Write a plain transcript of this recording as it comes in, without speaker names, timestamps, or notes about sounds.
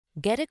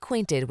Get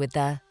acquainted with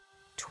the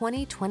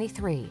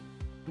 2023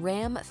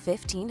 Ram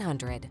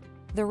 1500.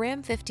 The Ram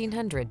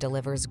 1500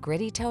 delivers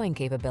gritty towing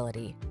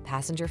capability,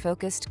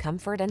 passenger-focused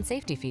comfort and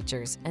safety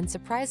features, and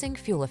surprising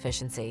fuel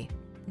efficiency.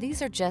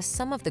 These are just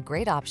some of the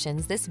great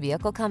options this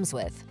vehicle comes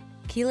with: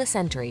 keyless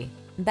entry,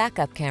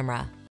 backup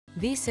camera,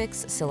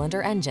 V6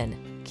 cylinder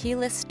engine,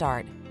 keyless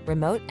start,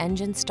 remote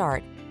engine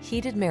start,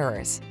 heated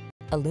mirrors,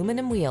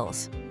 aluminum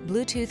wheels,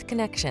 Bluetooth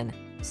connection,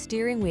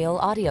 steering wheel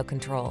audio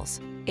controls,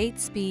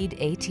 8-speed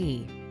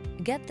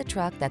AT. Get the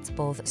truck that's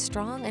both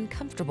strong and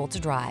comfortable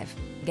to drive.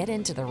 Get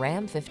into the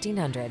Ram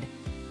 1500.